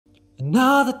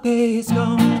Another day is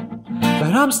gone,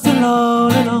 but I'm still all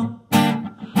alone.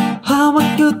 How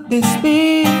could this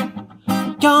be?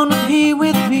 You're not here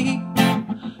with me.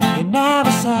 You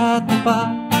never said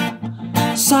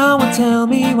goodbye. Someone tell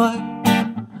me why.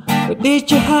 Why did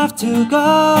you have to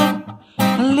go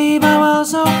and leave our world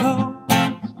so cold?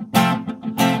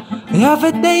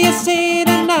 Every day I sit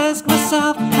and ask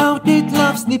myself, how did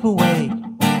love slip away?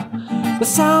 The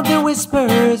sound that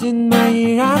whispers in my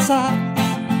ear I said,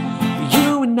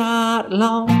 you are not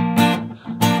alone,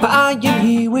 but I am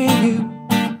here with you.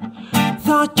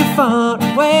 Thought you found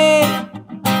a way,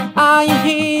 I am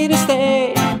here to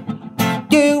stay.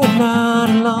 You are not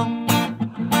alone,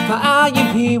 but I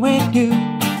am here with you.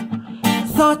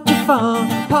 Thought you found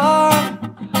a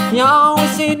part, you're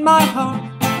always in my heart.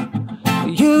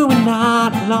 You are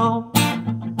not alone.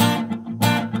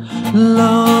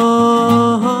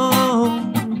 Alone,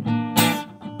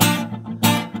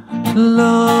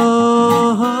 alone.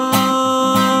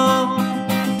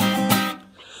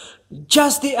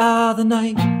 Just the other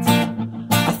night,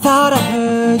 I thought I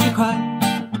heard you cry,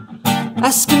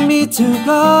 asking me to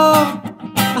go.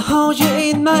 I hold you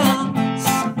in my arms,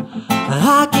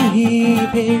 I can hear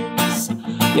your tears.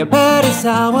 Your bed is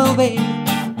I will be,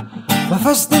 but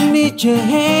first I need you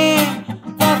here,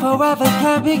 that forever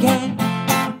can begin.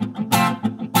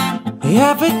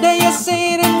 Every day I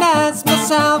sit and ask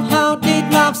myself, how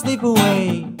did love slip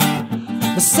away?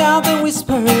 The sound that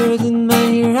whispers in my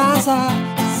ear I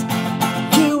ask,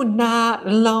 you are not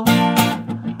alone,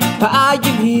 but I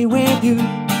am here with you.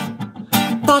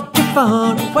 Thought you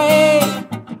found a way,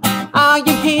 I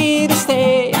am here to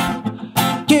stay.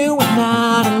 You are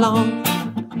not alone,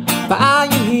 but I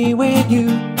am here with you.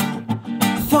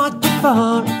 Thought you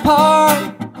found a part,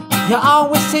 you're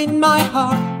always in my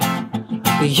heart.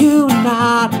 You are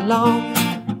not alone.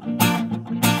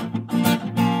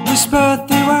 Whisper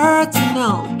the words and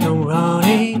I'll come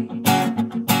running.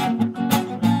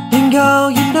 And go,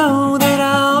 you know that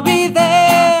I'll be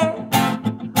there.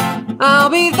 I'll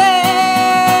be there.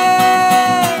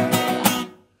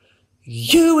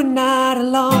 You are not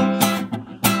alone,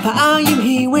 but I am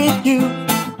here with you.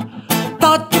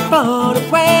 Thought you found a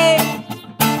way,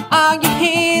 I am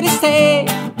here to stay.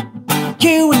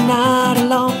 You are not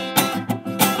alone,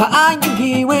 but I am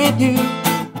here with you.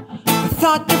 I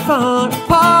thought you found a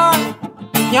part,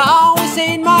 you're always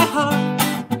in my heart.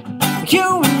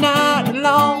 You are not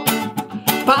alone,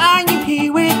 but I am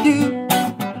here with you.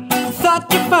 I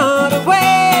thought you found a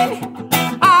way,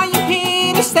 I am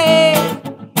here to stay.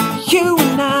 You are